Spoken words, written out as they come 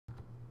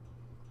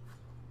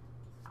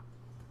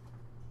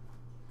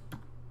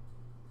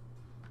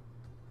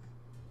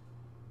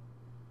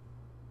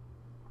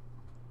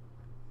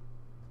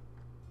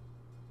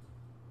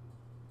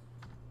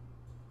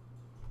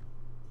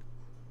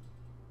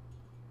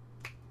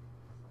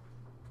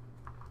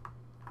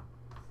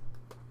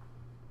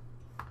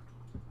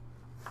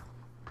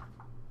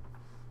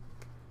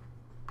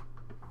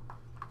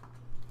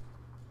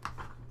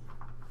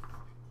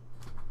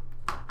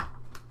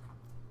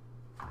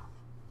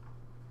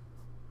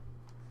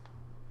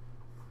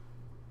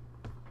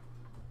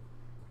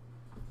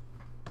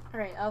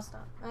Alright, I'll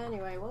stop.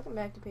 Anyway, welcome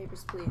back to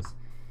Papers, Please.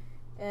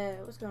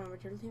 What's going on,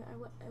 Turtle Team?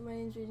 My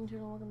name's Raging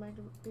Turtle. Welcome back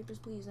to Papers,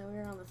 Please. Now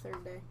we're on the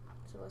third day,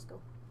 so let's go.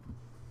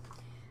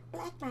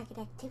 Black market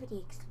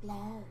activity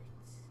explodes.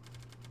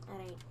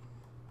 Alright.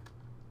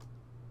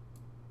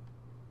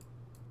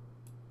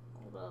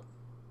 Hold up.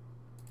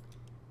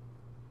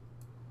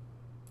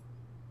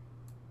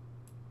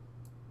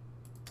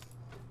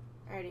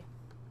 Alrighty.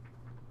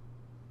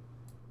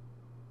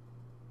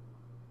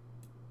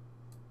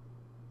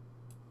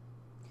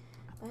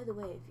 By the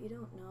way, if you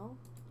don't know,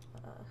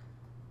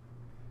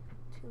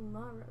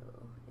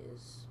 tomorrow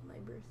is my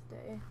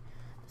birthday.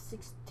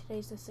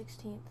 Today's the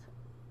 16th.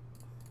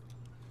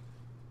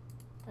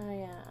 Oh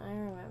yeah, I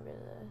remember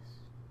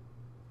this.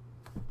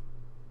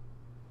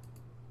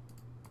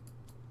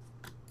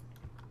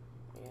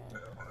 Yeah.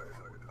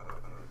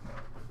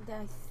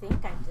 I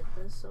think I did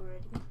this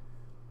already.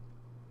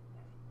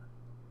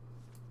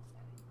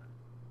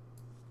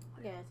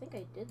 Yeah, I think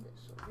I did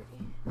this already.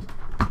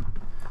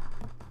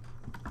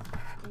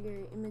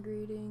 You're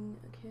immigrating,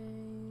 okay.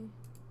 And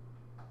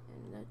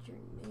that's your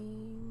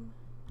name.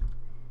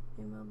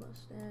 Email bus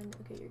stand.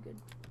 Okay, you're good.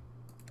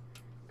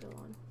 Go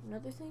on.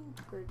 Another thing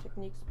for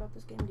techniques about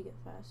this game to get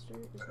faster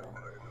is that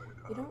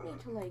you don't need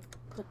to like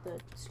put the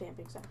stamp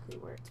exactly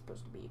where it's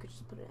supposed to be. You could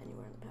just put it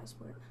anywhere in the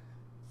passport.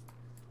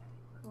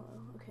 Well,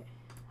 okay.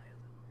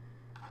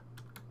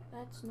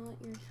 That's not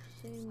your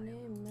same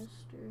name,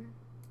 mister.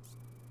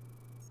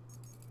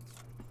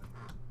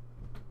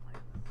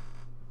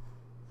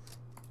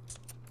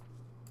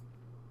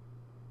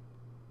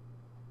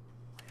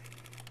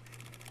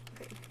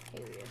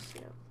 Alias,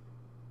 yep.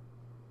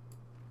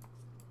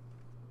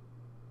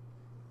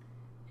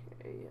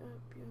 Okay, yep,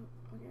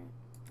 okay,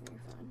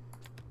 you're fine.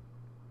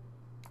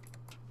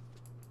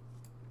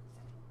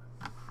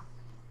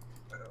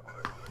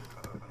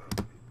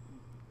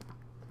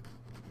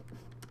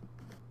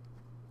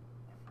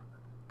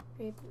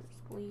 Papers,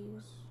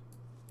 please.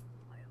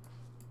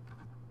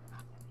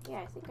 Yeah,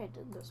 I think I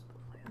did this before.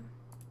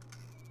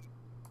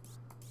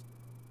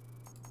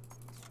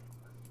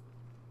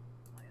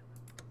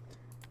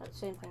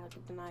 Same thing with the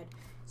denied.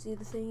 See,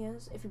 the thing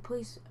is, if you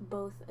place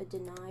both a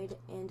denied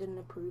and an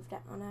approved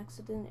on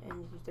accident,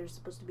 and they're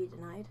supposed to be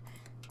denied,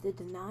 the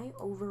deny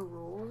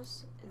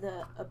overrules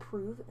the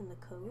approve in the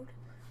code.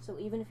 So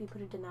even if you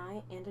put a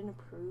deny and an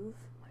approve,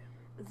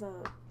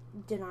 the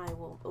deny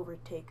will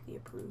overtake the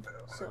approve.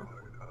 So,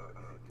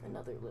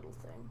 another little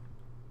thing.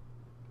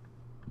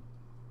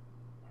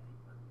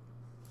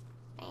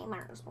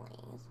 Famers,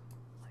 please.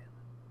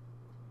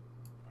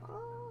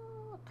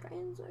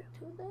 Transit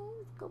 2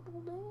 days, couple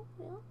days,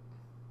 yeah.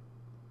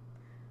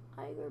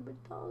 Igor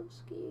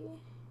Bertovsky.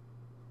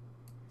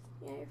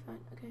 Yeah, you're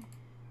fine, okay.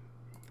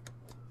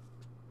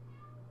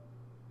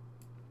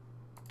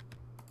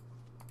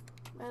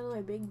 By the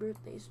way, big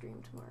birthday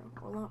stream tomorrow.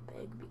 Well, not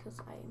big because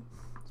I'm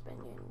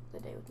spending the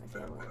day with my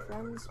family and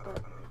friends,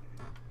 but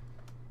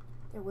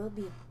there will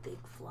be a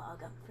big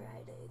vlog on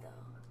Friday,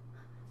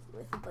 though,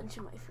 with a bunch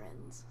of my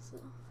friends, so.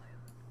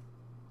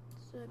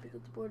 So happy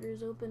that the border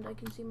is opened. I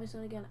can see my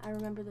son again. I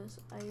remember this.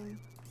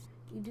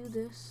 You do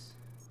this,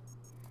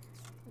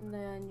 and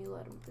then you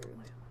let him through.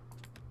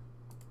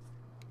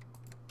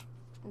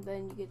 And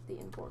then you get the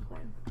import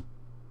coin.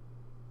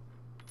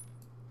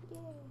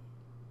 Yay.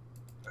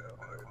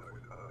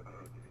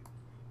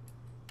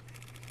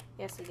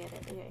 Yes, I get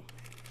it. Okay.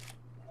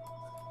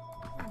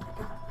 Oh my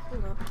god.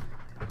 Hold up.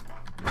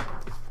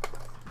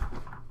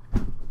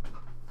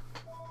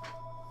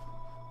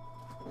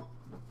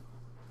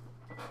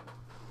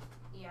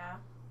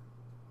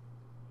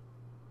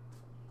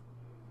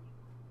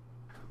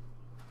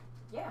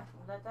 Yeah,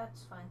 well,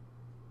 that's fine.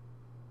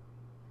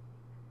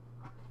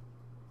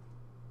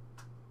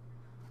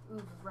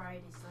 Ooh,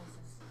 variety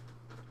slices.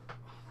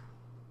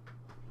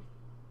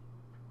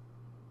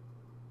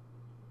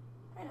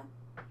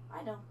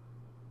 I know.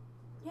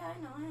 Yeah,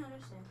 I know, I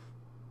understand.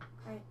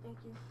 Alright, thank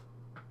you.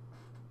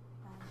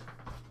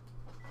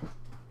 Bye.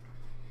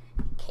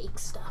 Cake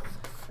stuff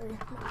for my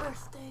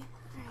birthday.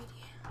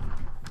 Alrighty.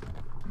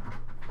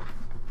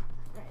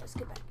 Alright, let's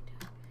get back to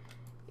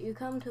it. You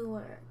come to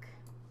work.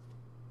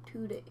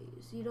 2 days.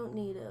 You don't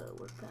need a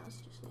work pass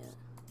just yet.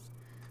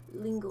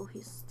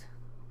 Linguist.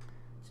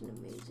 It's an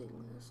amazing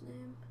last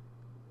name.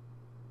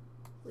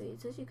 Wait, it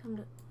says you come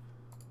to...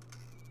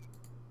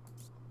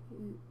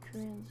 You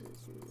transit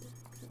through the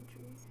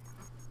country.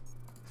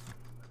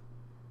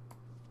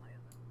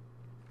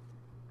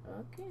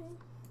 Okay.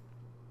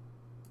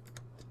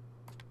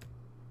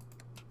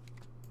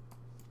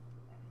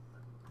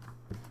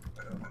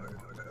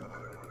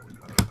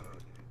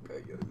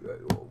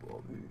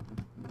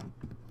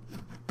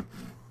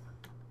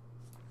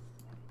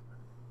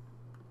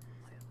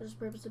 What's the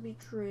purpose of your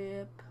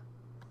trip?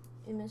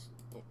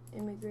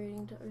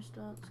 Immigrating to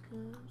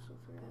Arstotzka, so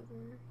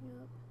forever,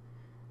 yep.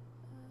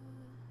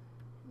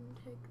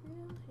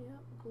 Integria,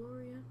 yep.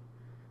 Gloria,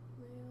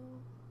 Mail,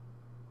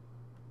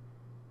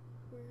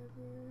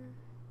 forever.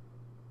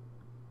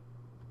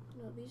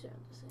 No, these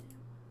aren't the same.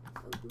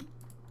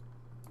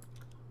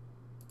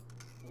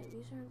 Oh, Yeah,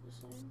 these aren't the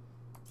same.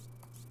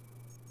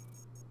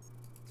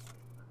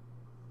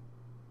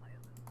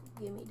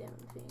 Gimme them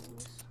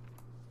things.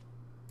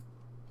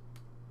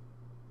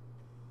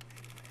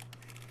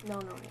 No,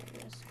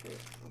 yes,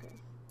 great, okay.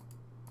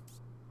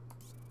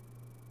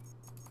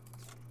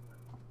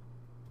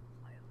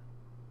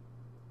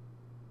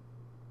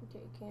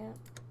 Okay, can't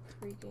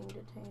freaking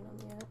detain them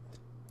yet.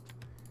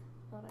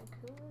 Thought I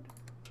could.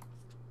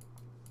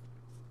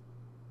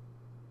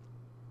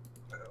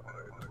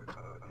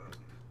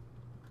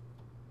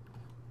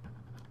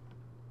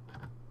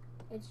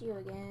 It's you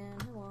again.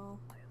 Hello.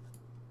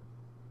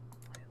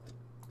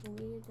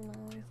 Immediate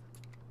deny.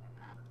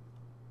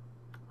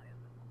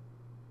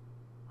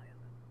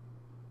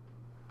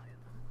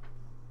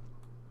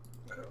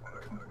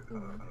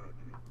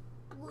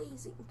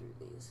 Blazing through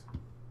these.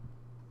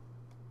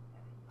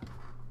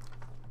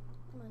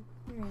 Come on,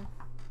 here you are.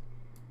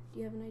 Do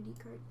you have an ID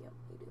card? Yep,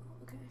 you do.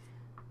 Okay.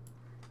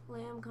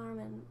 Lamb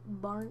Carmen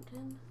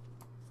Barnton.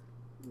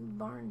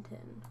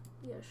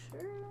 You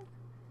sure?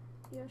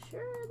 You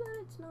sure that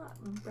it's not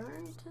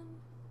Burnton?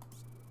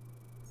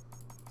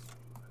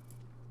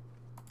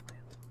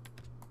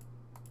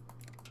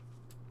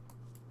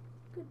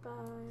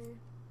 Goodbye.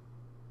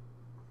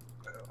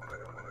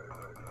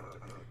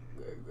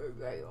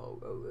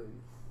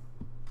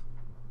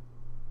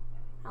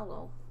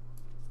 Hello.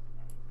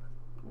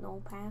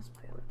 No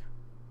passport.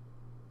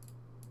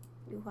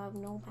 You have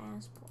no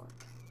passport.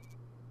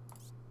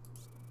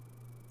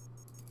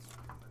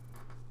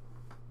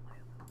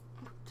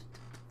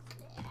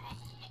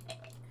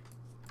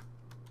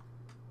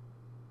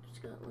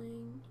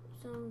 Scotland,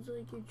 sounds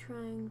like you're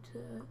trying to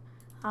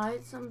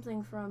hide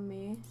something from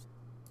me.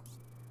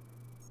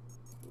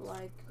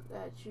 Like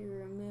that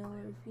you're a male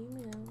or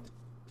female.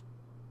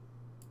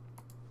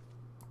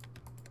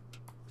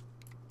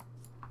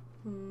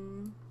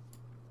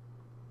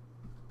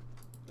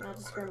 Not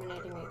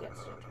discriminating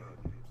against it.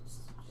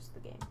 Just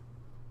the game.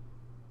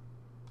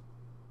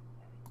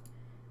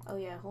 Oh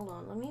yeah, hold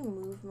on. Let me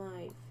move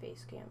my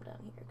face cam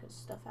down here because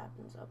stuff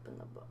happens up in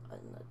the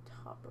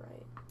top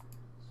right.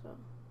 So,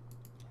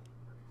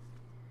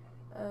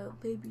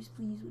 papers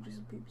please. What is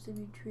the purpose of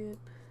your trip?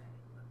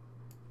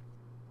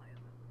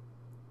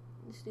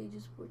 The stage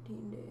is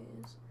 14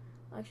 days.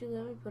 Actually,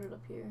 let me put it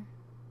up here.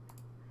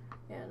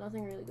 Yeah,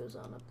 nothing really goes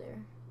on up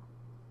there.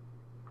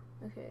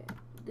 Okay,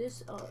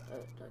 this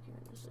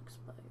document is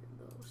expired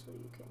though, so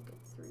you can't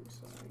get through,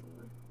 sorry.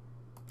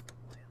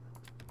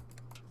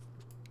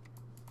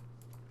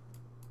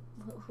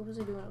 What was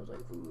I doing? I was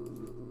like,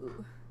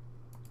 ooh.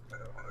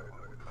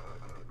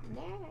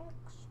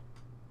 Next.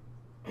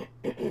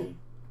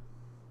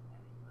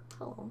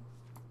 Hello.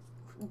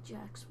 From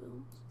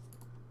Jacksville.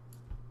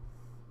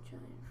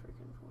 Giant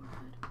freaking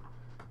forehead.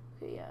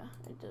 Okay, yeah,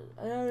 it does.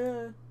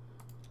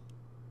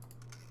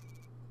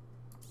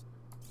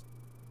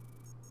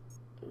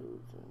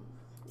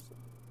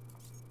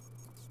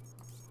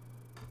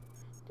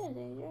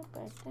 Today's your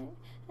birthday.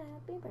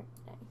 Happy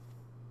birthday.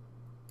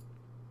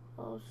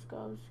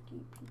 Oskowski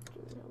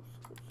Peter.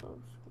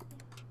 Oskowski.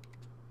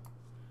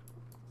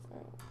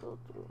 Alright, go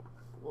through.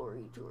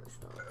 Glory to our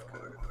stuff.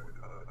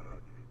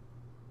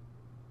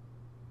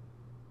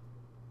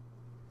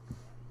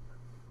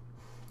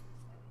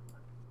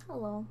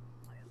 Hello.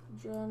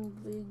 John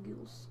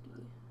Vigilski.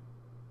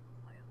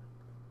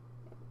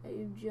 A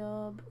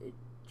job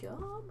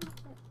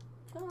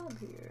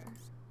here.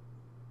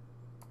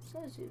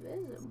 Says you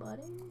visit,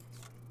 buddy.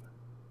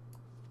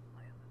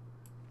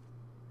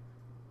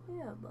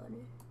 Yeah,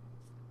 buddy.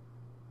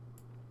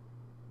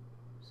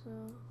 So,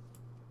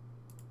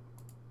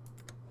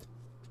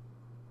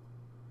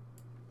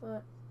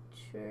 but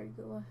sure,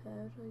 go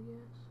ahead, I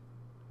guess.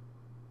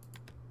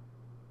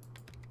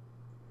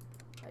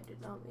 I did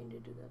not mean to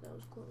do that. That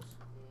was close.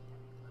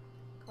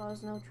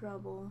 Cause no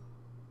trouble.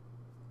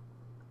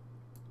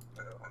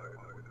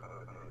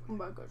 I'm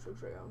back at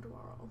 6 a.m.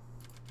 tomorrow.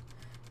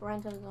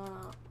 Rent is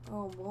gonna.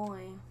 Oh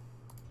boy.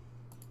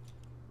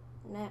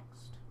 Next.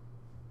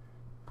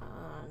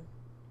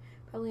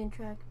 Probably in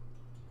track.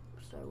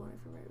 Start one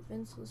from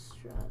Vince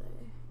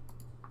Lestrade.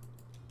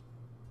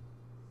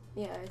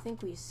 Yeah, I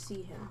think we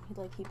see him.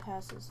 He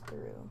passes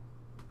through.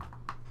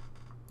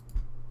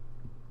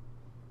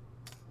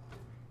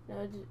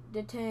 No,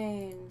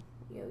 detain.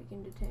 Yeah, we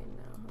can detain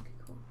now. Okay,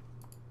 cool.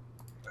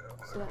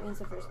 So that means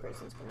the first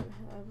person's gonna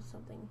have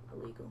something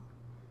illegal.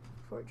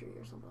 Forgery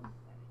or something.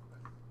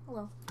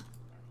 Hello.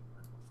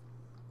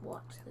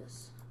 Watch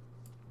this.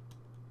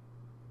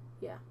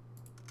 Yeah.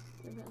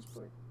 Your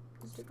passport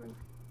is different.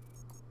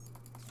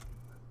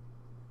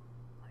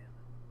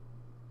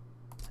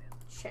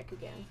 Check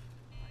again.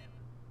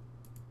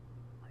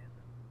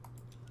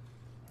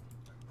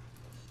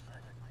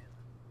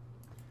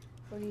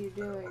 What are you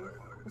doing?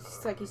 It's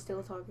just like he's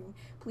still talking.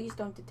 Please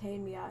don't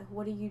detain me.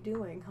 What are you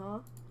doing, huh?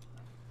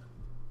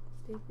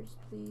 Papers,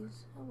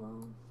 please.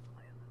 Hello.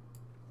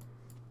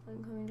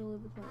 I'm coming to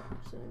live with my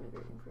ex and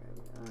immigrating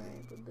forever.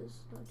 Alright, but this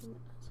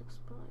document has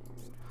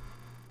expired.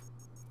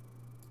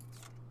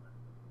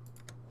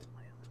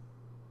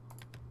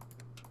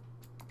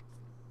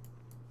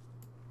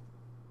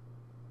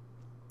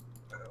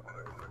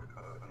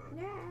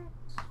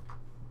 Next.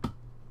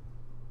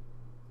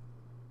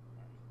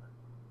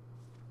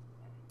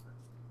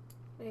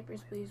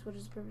 Papers, please. What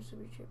is the purpose of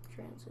your trip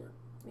transit?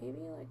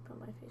 Maybe like put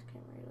my face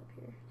cam right up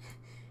here.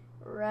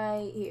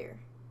 Right here.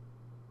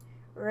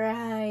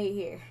 Right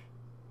here.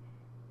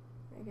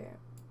 Okay.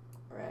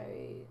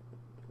 Right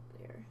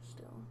there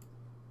still.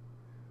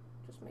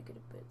 Just make it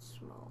a bit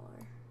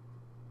smaller.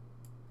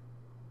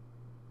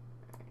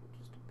 Alright,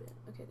 just a bit.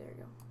 Okay, there you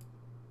go.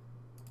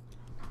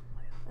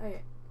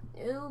 Okay.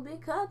 It'll be a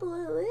couple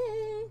of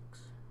weeks.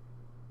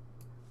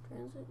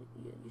 Transit?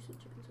 Yeah, you said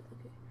transit.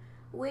 Okay.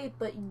 Wait,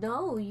 but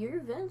no, you're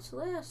Vince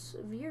less.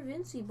 You're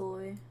Vincey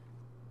boy.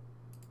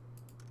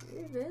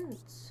 You're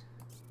Vince.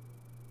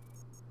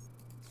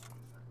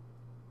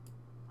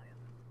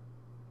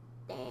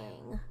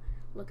 Dang.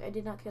 Look, I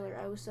did not kill her.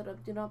 I was set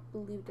up. Do not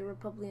believe the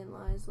Republican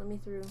lies. Let me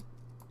through.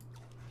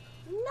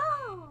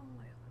 No!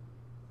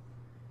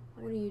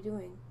 What are you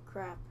doing?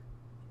 Crap.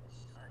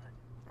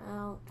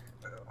 Out.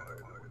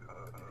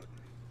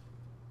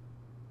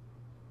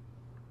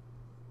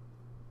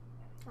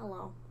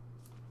 Hello.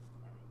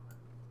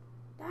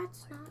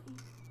 That's not you.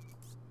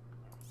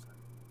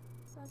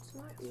 That's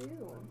not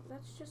you.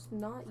 That's just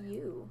not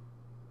you.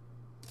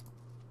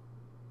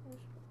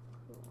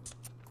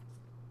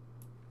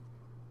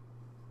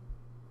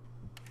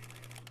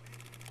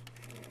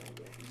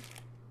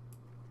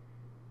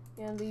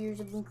 Yeah, the years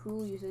have been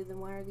cruel, you say. Then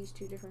why are these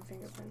two different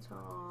fingerprints?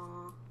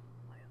 Aww.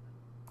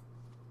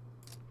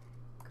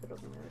 Could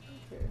have murdered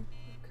her.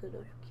 Could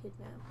have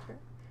kidnapped her.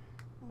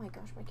 Oh my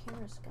gosh, my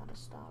camera's gotta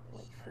stop.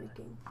 Like,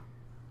 freaking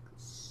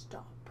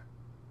stop.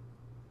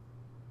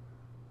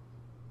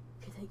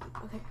 Okay, thank you.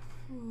 Okay.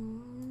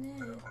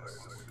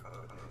 Next.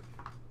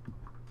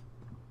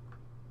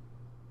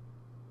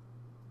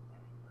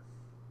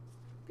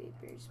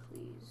 Papers,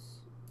 please.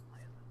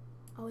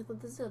 Oh, I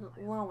thought this is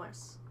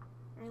Lois.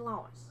 Hey,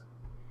 Lois.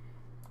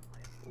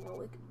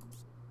 Loic.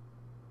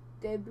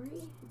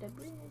 Debris?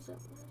 Debris? Is that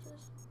what it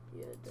is?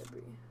 Yeah,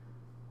 debris.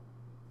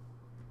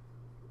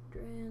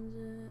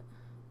 Transit.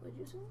 What'd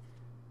you say?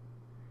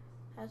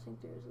 Passing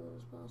through as little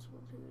as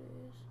possible, 2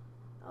 days.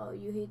 Oh,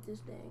 you hate this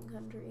dang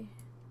country.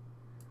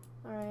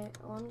 Alright,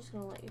 well, I'm just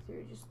gonna let you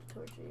through just to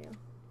torture you.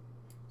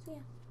 See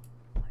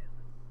ya.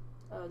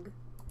 Ugh.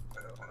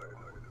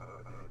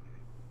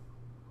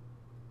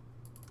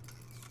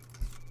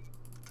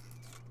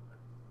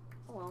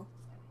 Hello.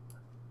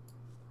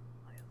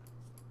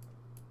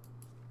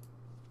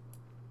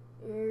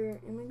 You're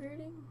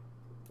immigrating?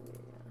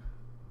 Yeah.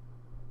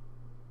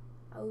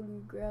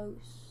 Outer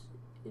gross.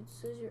 It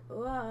says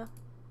you're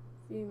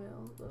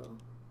female though.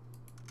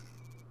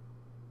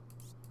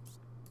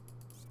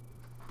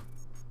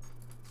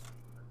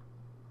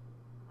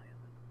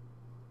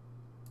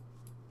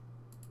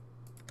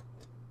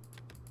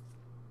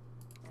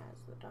 As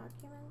the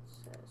document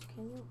says,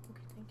 can you?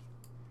 Okay,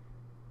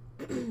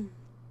 thank you.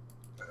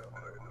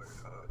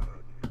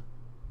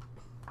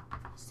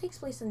 This takes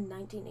place in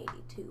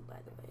 1982, by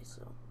the way,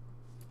 so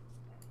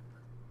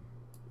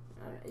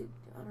I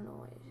don't know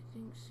why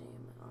things seem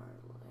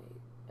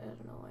I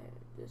don't know why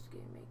this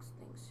game makes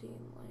things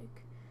seem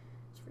like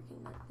it's freaking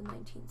like the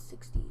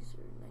 1960s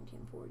or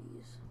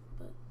 1940s,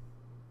 but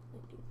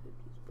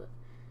 1950s, but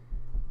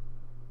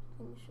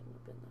things shouldn't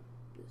have been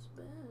this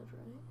bad,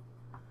 right?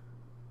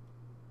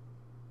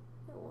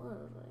 It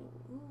was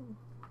like,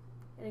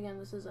 And again,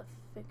 this is a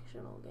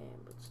fictional game,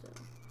 but still.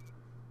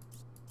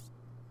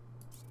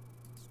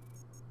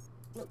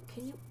 No,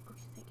 can you?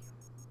 Okay, thank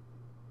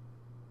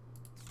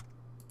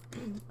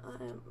you.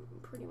 I am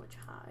pretty much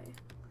high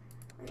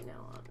right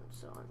now,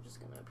 so I'm just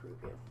gonna approve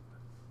you.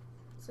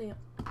 See ya.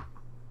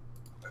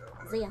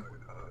 See ya.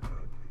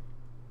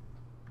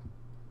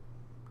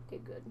 Okay,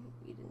 good.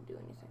 You didn't do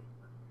anything.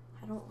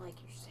 I don't like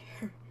your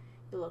hair.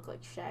 You look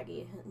like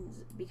Shaggy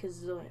because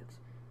Zoinks.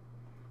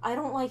 I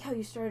don't like how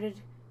you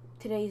started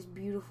today's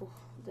beautiful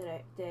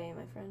day,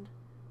 my friend.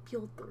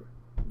 Piotr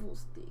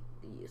Wustik.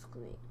 Yes,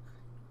 me.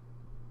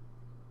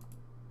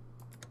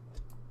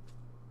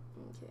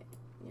 Okay,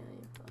 yeah,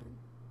 you're fine.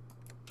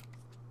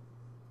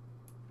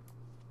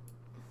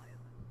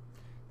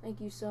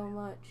 Thank you so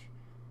much.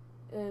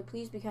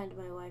 Please be kind to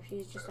my wife.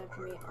 She's just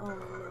after me. Oh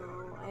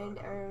no, I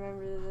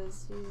remember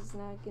this. She's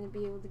not gonna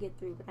be able to get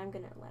through, but I'm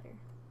gonna let her.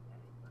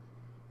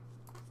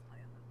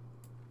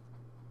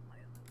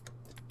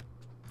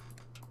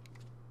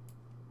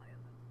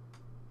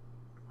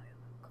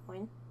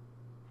 Coin.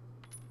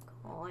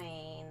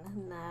 Coin.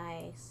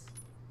 Nice.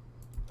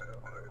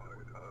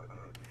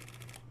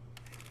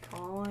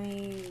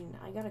 Coin.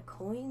 I got a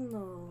coin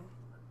though.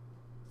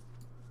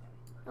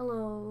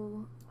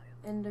 Hello,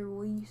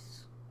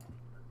 Enderweese.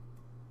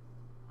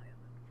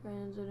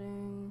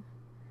 Transiting.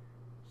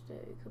 Stay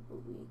a couple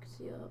weeks.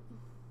 Yup.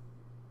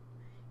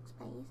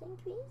 Spice and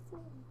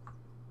Christmas.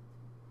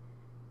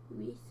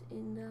 With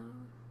in the.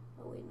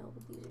 Oh wait, no,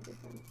 but these are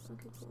different.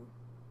 Okay, cool.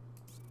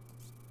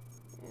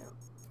 Yeah.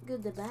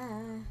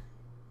 Goodbye.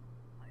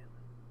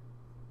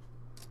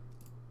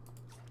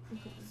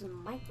 This is a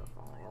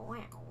microphone.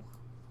 Wow.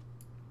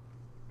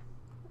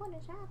 What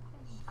is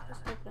happening? This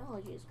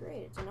technology is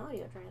great. It's an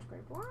audio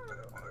transcript. Wow.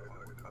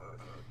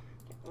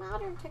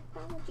 Modern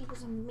technology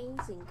is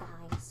amazing,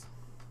 guys.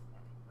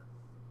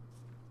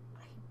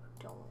 I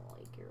don't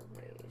like your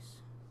face.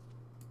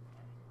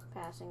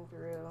 Passing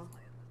through.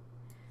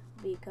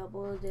 Be a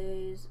couple of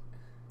days.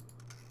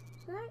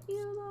 Is that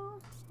you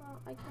though? Well,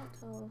 I can't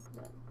tell if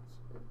that's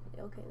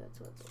okay. That's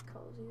what it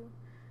calls you.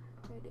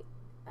 Ready?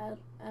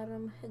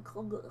 Adam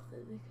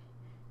Higovic.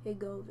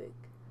 Higovic.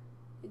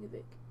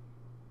 Higovic.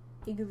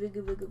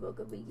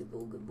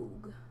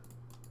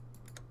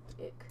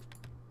 Ick.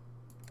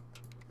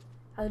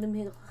 Adam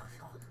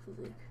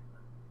Higovic.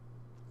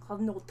 Have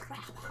no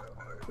trap.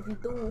 If you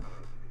do,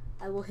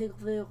 I will hit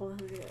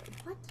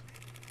what?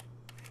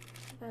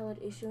 Valid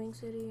issuing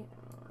city.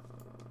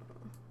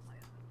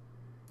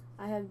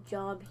 I have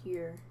job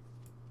here.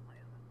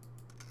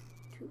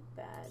 Too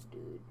bad,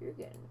 dude. You're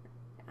getting.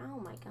 Oh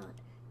my god.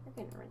 You're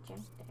getting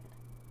rejected.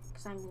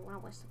 Because I'm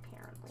lowest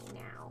apparently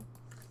now.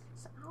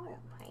 So, oh,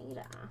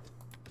 Peter.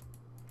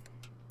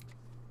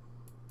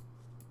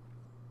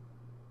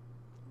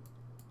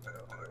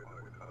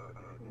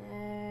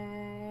 Next.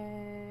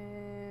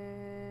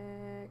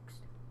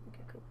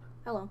 Okay, cool.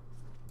 Hello.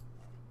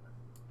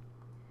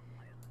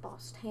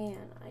 Boss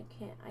Tan.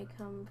 I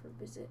come for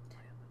visit.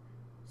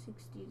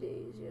 60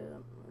 days,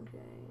 yeah.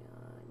 Okay,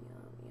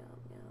 yeah.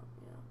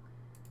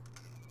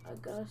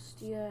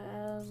 Augustia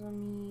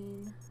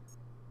Azamine.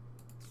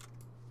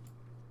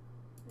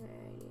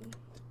 Alrighty.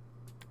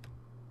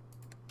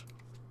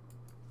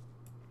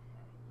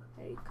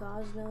 Alrighty,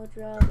 cause no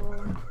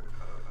trouble.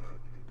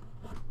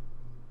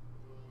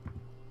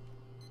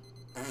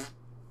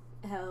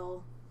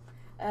 Hell.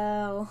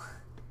 Ow.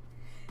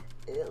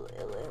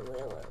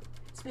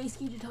 Space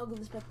key to toggle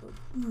the spec mode.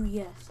 Ooh,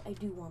 yes, I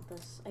do want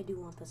this. I do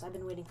want this. I've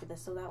been waiting for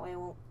this, so that way I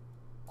won't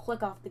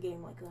click off the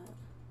game like that.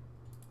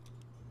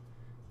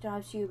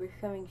 Jobs to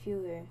becoming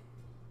fewer.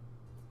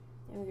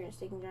 Immigrants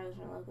taking jobs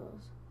from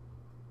locals.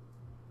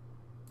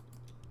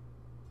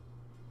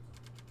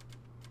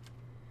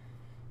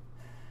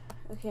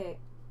 Okay.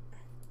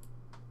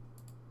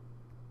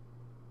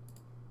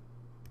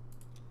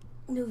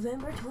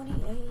 November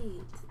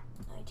 28th,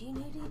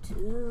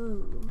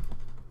 1982.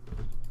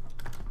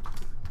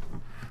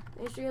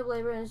 Ministry of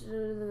Labor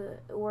Institute of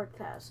the Work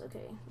Pass.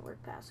 Okay,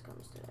 Work Pass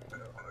comes today.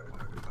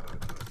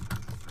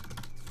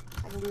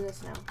 I can do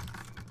this now.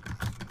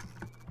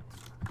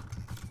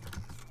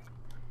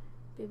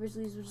 Papers,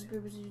 leaves, which is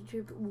papers,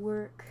 trip,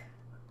 work.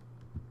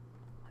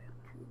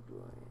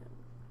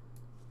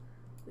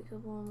 A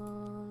couple of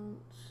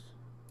months.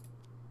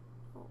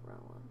 Oh,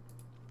 wrong one.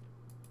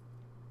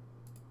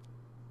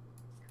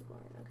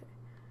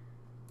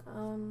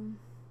 Okay.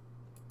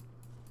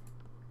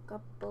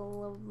 Couple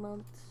of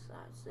months. I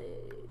say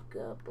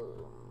couple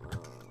of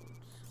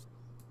months.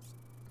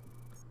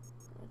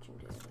 Watching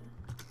data.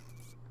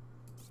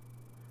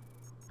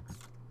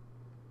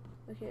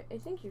 Okay, I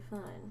think you're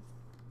fine.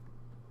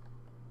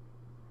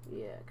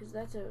 Yeah, because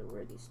that's a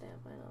worthy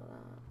stamp, I know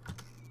that.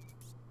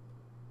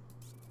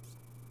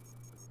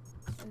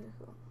 Okay,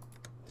 cool.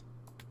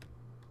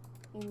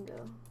 You can go.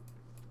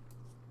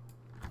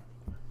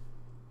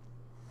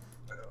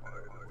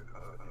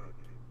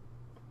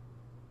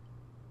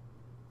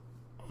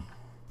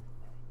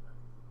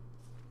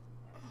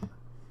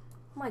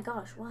 Oh my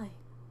gosh, why?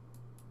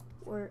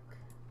 Work.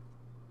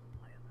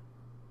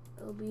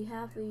 It'll be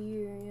half a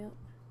year, yep.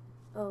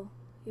 Oh,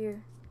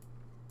 here.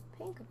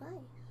 Pink of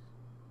ice.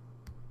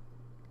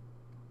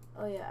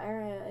 Oh yeah,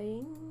 alright,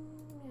 I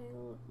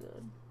look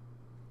good.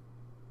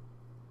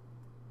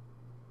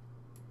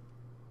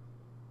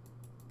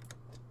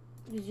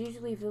 Because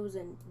usually if it was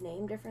a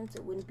name difference,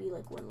 it wouldn't be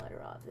like one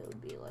letter off. It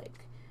would be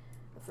like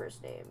a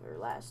first name or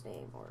last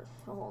name or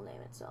the whole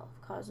name itself.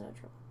 Cause no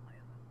trouble.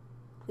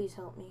 Please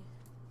help me.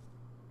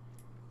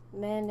 A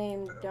man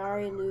named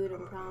Dari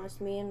Ludum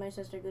promised me and my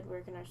sister good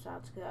work in our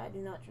Satsuka. I do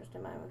not trust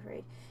him, I'm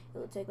afraid. It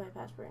will take my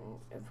passport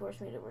and force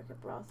me to work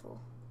at brothel.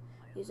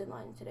 He's in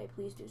line today.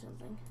 Please do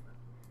something.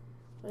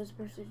 What is the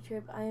purpose of the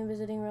trip? I am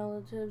visiting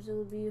relatives. It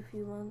will be a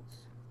few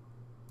months.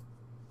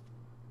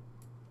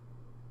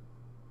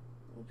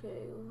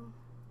 Okay, well,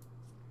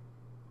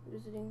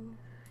 visiting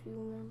a few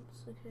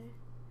months, okay.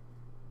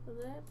 Does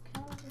that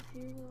count as a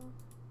few,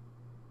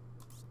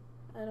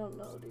 though? I don't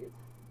know, dude.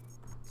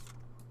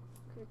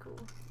 Okay,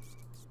 cool.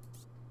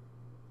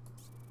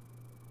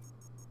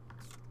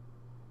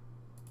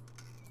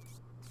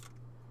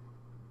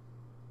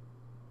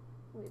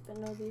 Wait, but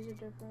no, these are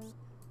different.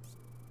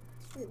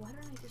 Wait, why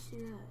don't I just do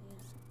that?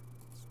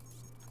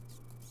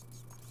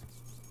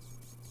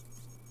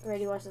 Yeah.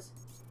 Alrighty, watch this.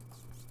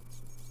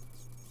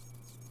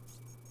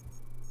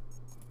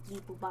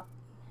 Beep boop bop.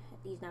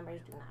 These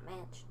numbers do not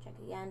match. Check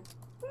again.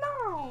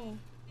 No!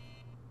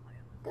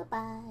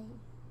 Goodbye.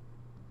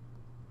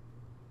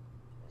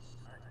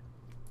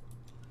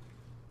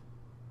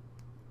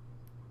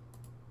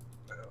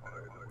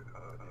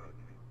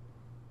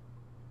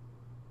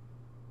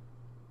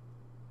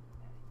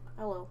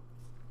 Hello.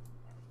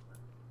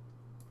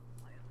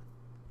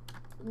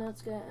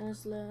 Let's get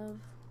Anislav.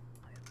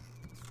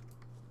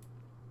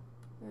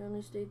 I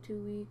only stayed 2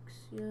 weeks.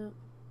 Yep.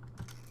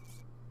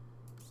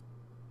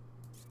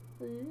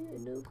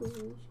 No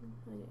correlation.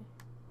 Okay.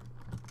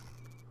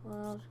 What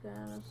else got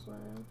a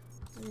slab?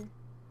 Okay.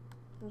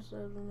 No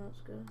slabs are not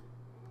good.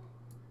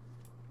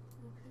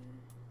 Okay.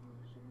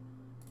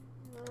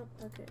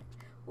 Oh, okay.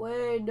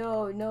 Wait,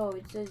 no,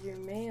 it says your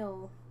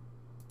mail.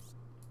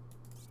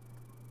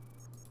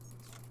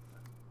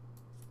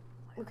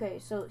 Okay,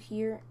 so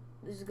here,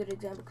 this is a good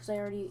example because I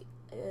already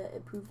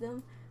approved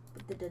them,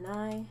 but the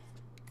deny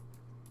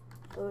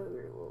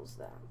overrules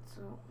that,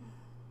 so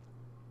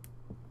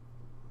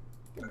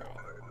goodbye.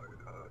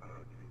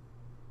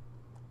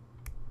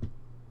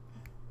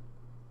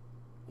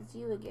 It's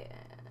you again,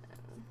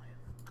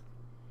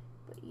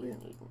 but you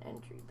need an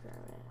entry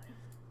permit.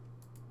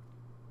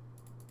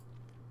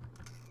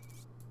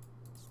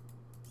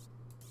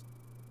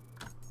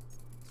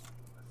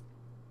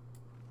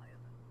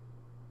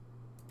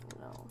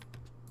 No.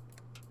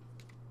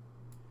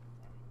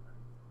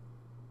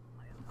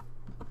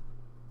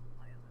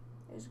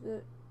 It's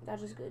good.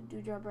 That is good.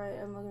 Do job right.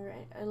 I'm looking for.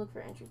 I look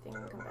for entry thing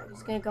and come back.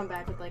 It's gonna come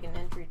back with like an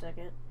entry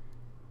ticket.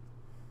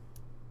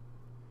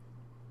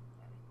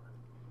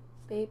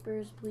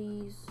 Papers,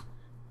 please.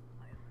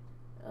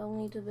 I'll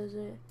need to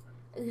visit.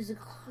 Is a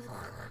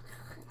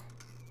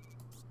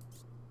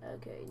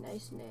okay.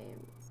 Nice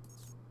name.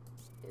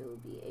 It will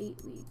be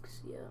 8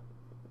 weeks. Yep,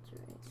 that's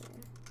right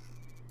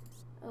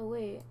there. Oh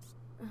wait.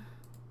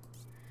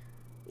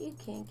 You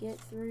can't get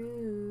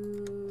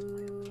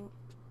through.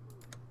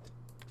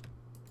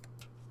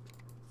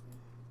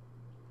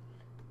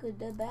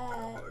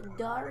 Goodbye.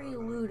 Dari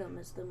Ludum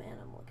is the man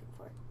I'm looking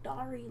for.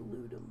 Dari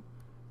Ludum.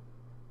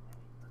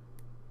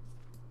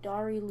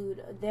 Dari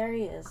Ludum. There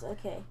he is.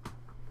 Okay.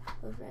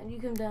 Oh, friend, you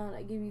come down.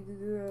 I give you good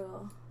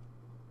girl.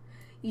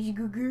 You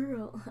good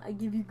girl. I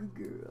give you good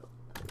girl.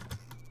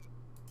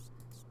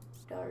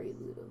 Dari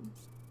Ludum.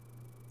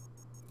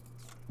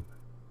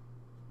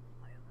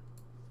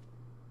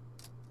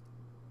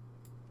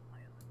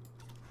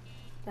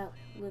 That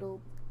little.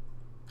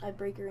 I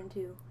break her in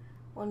two.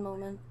 One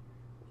moment.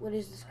 What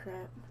is this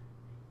crap?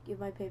 Give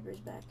my papers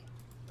back.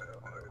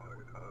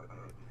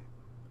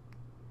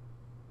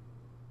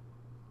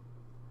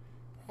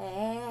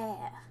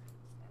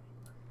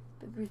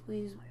 Papers,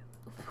 please.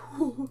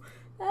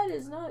 That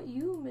is not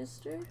you,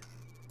 mister.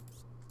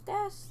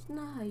 That's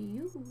not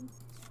you.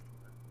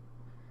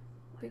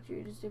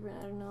 Picture is different.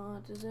 I don't know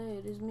what to say.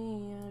 It is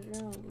me.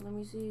 Let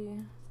me see.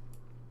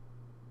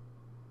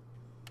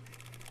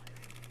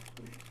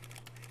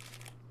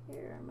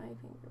 Here are my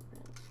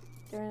fingerprints.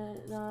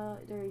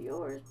 They're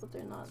yours, but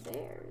they're not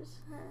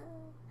theirs.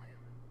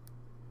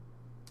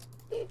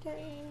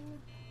 Butane.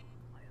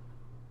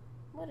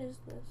 What is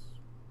this?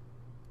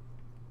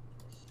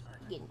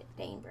 Getting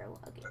detained, bro.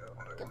 Okay,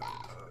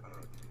 goodbye.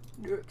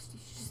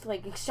 She's just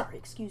like, sorry,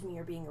 excuse me,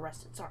 you're being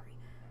arrested. Sorry.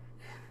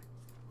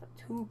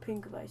 2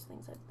 pink vice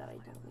things that I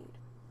don't need.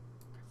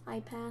 I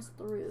passed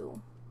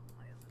through.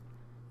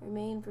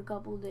 Remain for a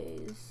couple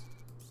days.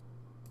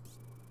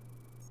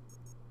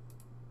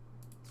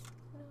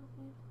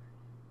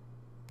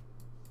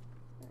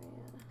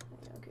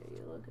 Okay,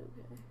 you look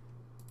okay.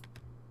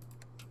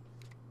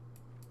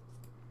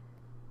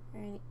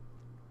 Alright.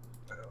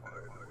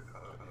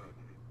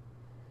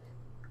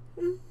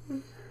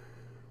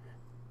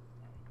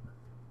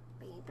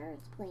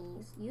 Papers,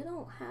 please. You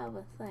don't have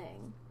a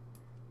thing.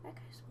 That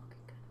guy's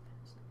walking kind of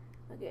fast.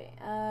 Okay,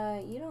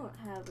 you don't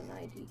have an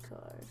ID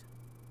card.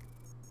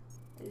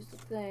 Here's the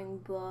thing,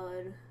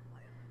 bud.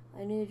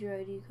 I need your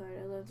ID card.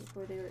 I left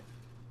before they were...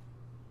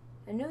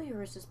 I knew you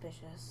were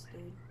suspicious,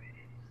 dude.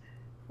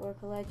 Or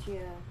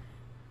Coleccia.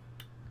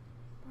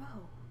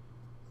 Bro.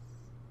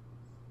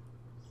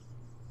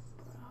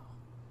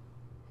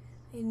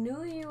 I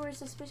knew you were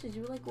suspicious.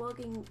 You were like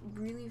walking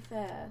really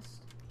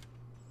fast.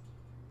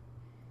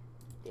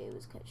 Day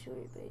was cut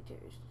short by a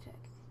terrorist attack.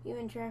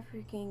 Human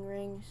trafficking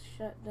rings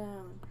shut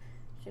down.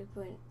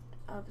 Checkpoint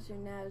officer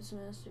Nav's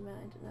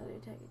mastermind. Another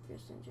attack at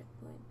Greston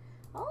checkpoint.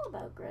 All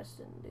about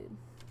Greston, dude.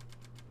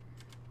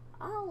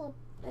 All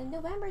in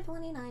November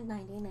 29,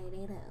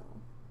 1982.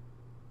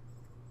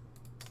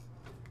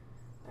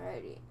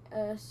 Alrighty.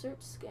 Search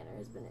scanner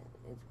has been in.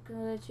 It's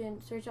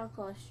collection. Search all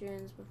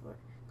Colestrians before.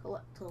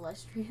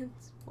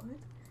 Colestrians? What?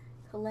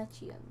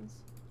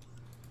 Colections.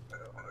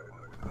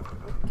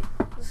 Okay.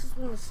 This is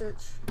when the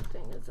search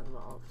thing is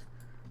involved.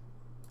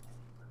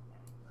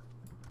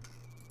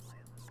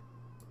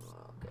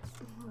 Okay,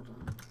 hold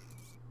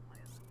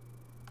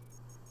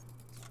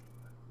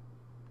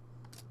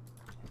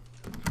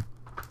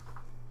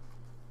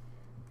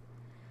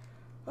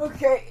on.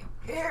 Okay,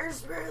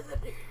 here's where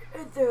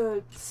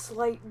the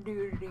slight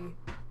nudity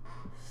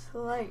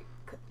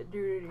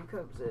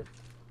comes in.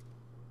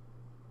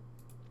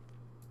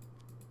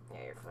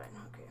 Yeah, you're fine,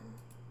 okay.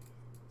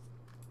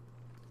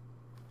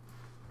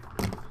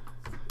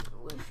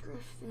 Wish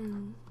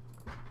Christian.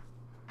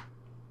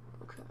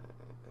 Okay,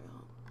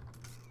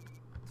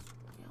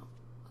 yeah,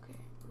 okay,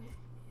 yeah.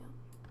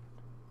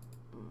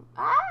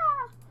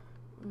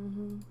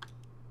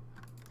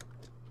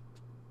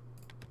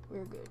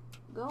 We're good.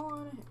 Go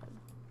on ahead.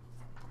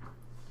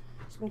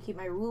 Just gonna keep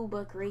my rule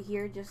book right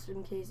here just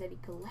in case any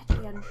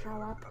collection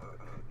show up.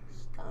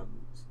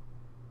 Scums.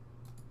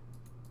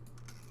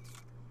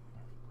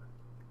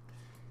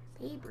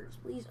 Papers,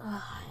 please.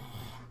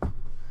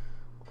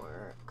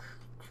 Work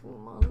 2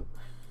 months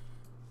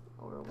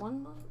or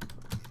 1 month.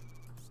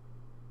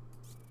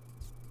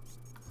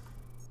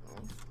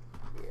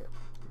 Yeah.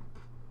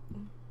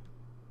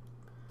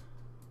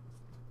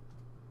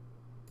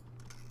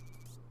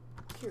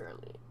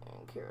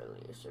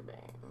 Currently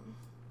surveying.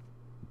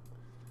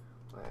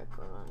 Work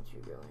 1 month,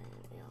 you go in.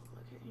 Yeah,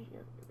 okay,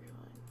 yep, you're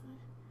fine.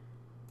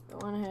 Go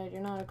on ahead,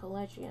 you're not a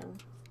collection.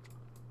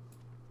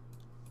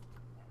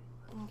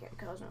 Okay,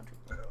 cause not to.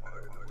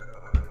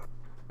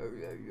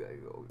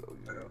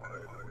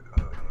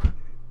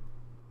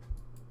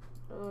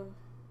 Oh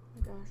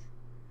my gosh.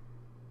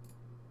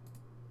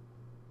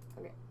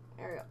 Okay,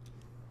 there we go.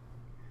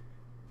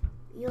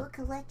 You a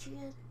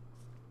collection?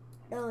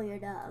 No, you're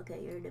not. Okay,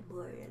 you're an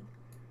Emporian.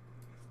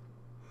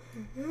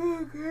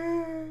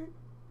 Okay.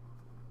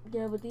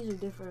 Yeah, but these are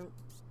different.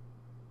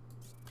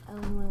 I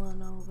don't really want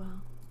to know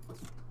about.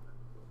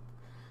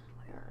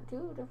 There are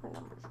 2 different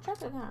numbers.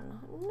 Check again.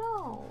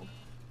 No,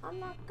 I'm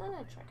not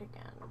gonna check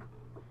again.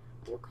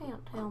 You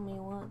can't tell me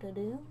what to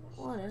do.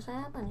 What is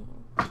happening?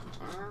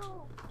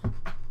 Out.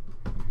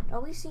 It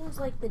always seems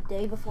like the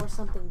day before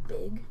something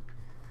big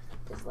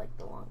is like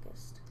the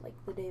longest. Like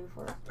the day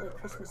before, like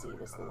Christmas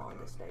Eve is the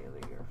longest day of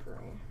the year for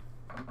me.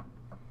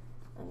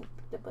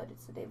 But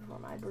it's the day before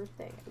my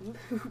birthday.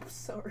 Oops,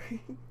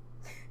 sorry.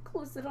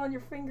 Close it on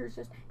your fingers.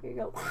 Just here you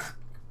go.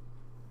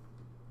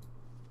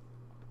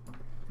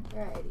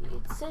 Alrighty,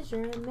 it says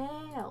you're a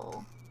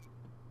male.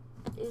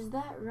 Is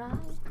that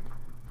right?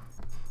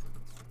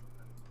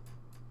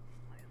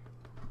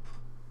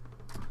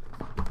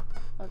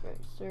 Okay,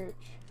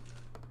 search.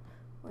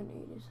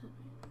 187.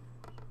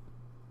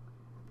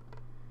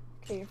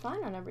 Okay, you're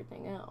fine on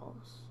everything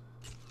else.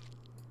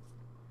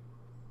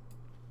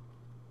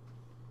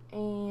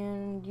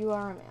 And you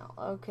are a male.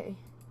 Okay.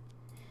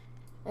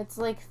 It's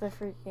like the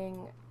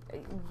freaking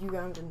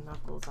Ugandan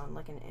Knuckles on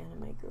like an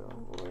anime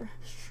girl, or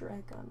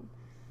Shrek on,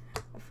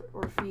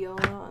 or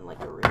Fiona on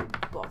like a really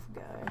buff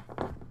guy.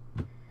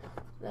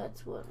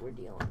 That's what we're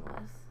dealing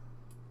with.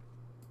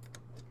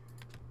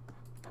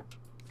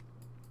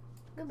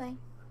 Goodbye.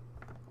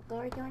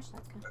 Glory to our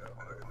Snapka.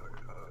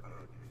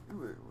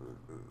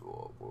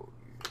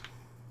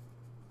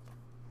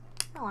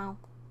 Hello.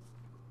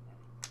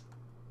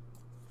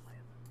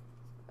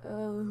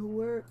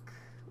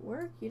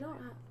 Work? You don't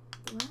have...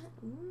 What?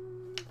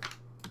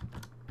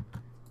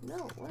 No,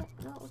 what?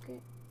 No, okay.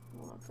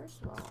 Well,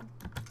 first of all...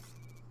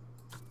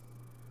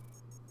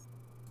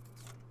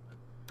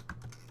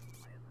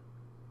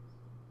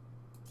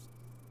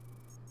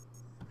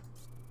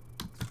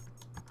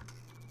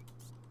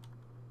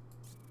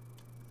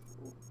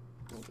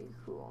 Okay,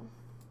 cool.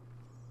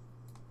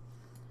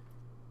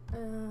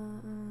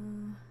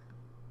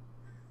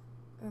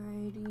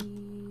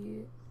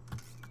 Alrighty...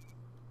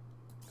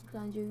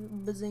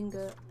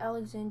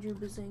 Alexandru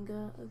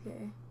Bazinga,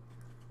 okay.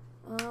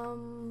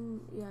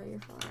 Yeah,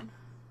 you're fine.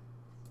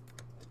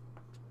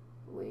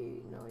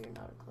 Wait, no, you're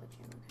not a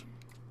collection,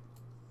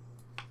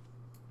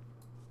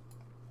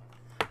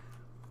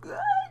 okay.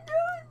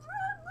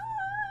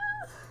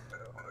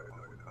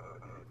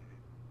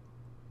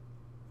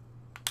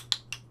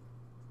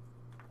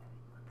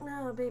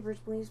 No, papers,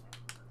 please.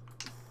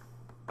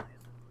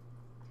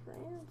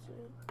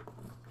 Transit.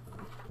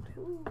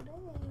 2 days.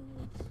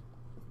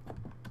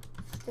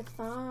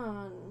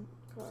 Stefan.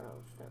 Carl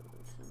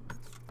Stevenson.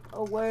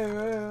 Oh,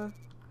 where?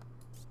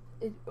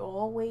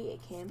 Wait,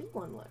 it can be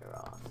 1 letter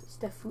off.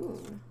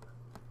 Stefoon.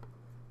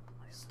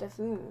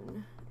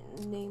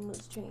 Name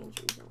was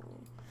changed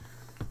recently.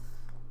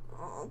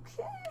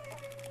 Okay.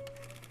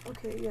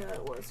 Okay, yeah,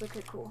 it was.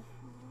 Okay, cool.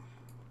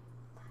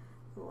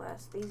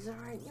 Unless these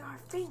are in your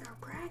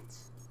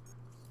fingerprints.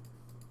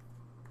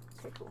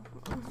 Okay, cool.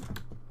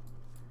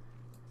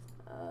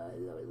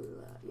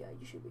 Yeah,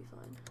 you should be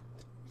fine.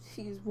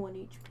 He's 1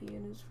 HP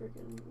in his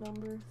freaking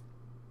number.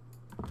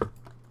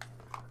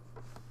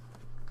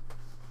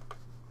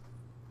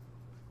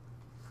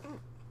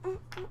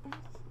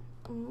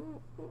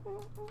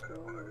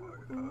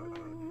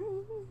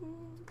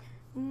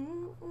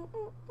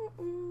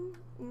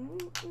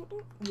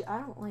 Yeah, I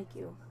don't like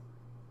you.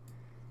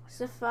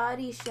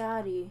 Safadi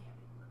Shadi.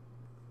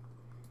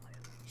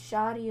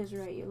 Shadi is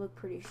right, you look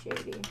pretty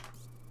shady.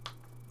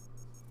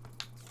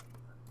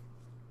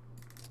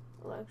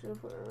 Alexa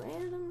for a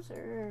random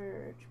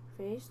search.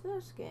 Face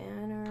the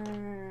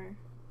scanner.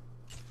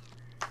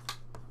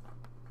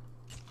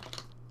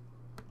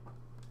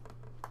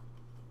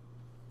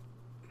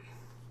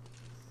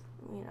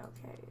 I mean,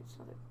 okay, it's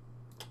not a...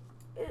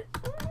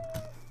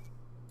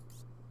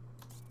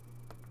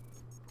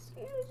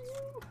 Excuse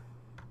you.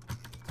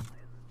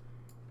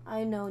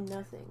 I know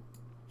nothing.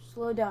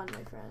 Slow down,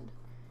 my friend.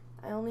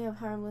 I only have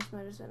harmless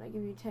medicine. I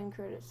give you 10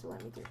 credits to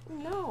let me through.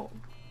 No!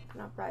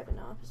 Cannot bribe an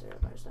officer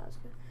of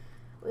Arstotzka.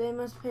 They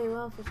must pay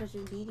well for such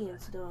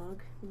obedience,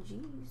 dog.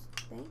 Jeez,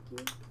 thank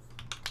you.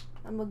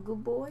 I'm a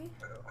good boy.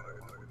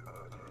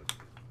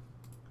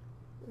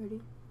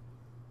 Ready?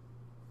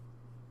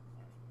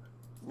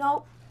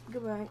 Nope.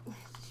 Goodbye.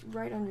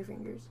 Right on your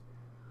fingers.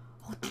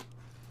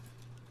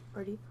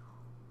 Ready?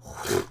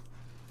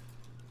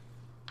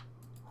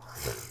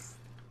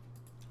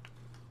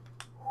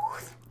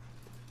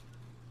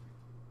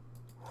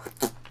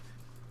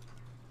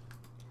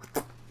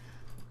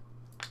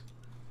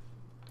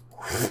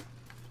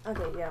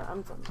 Okay, yeah,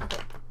 I'm from.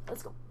 Okay,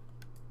 let's go.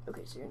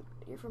 Okay, so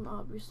you're from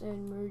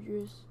Oberson,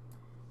 Murdrus,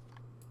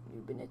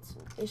 Nubanitz,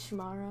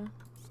 Ishmara,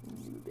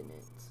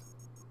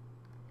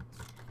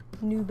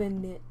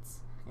 Nubanitz.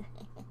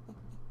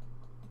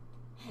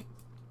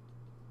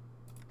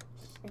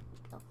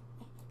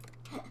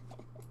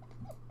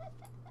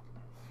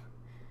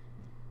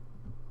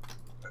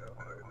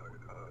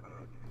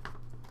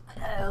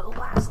 Oh,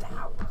 last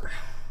hour.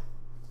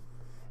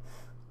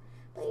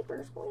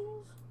 Papers,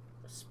 please.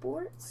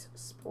 Sports.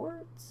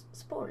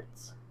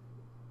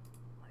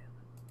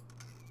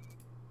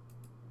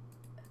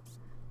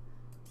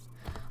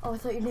 Oh, I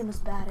thought your name was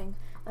Batting.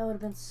 That would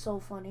have been so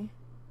funny.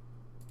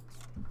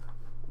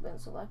 Been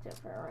selected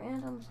for a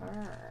random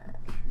search.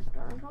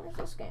 Darn towards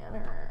the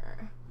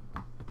scanner.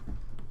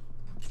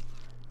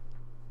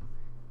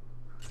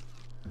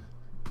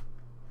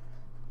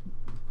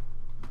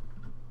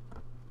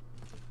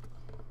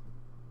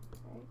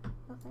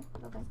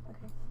 Nothing.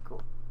 Okay,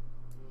 cool.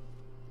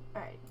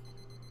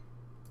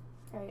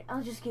 Alright,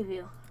 I'll just give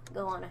you.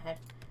 Go on ahead.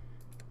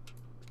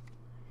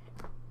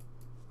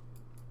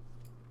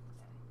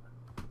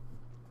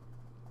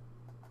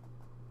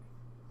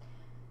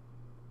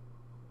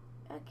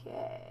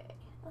 Okay.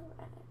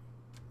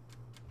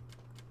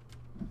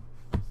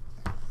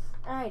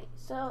 Alrighty,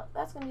 so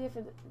that's gonna be it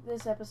for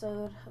this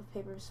episode of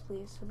Papers,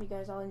 Please. Hope you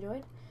guys all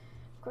enjoyed.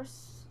 Of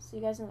course, see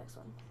you guys in the next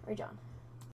one. Ray John.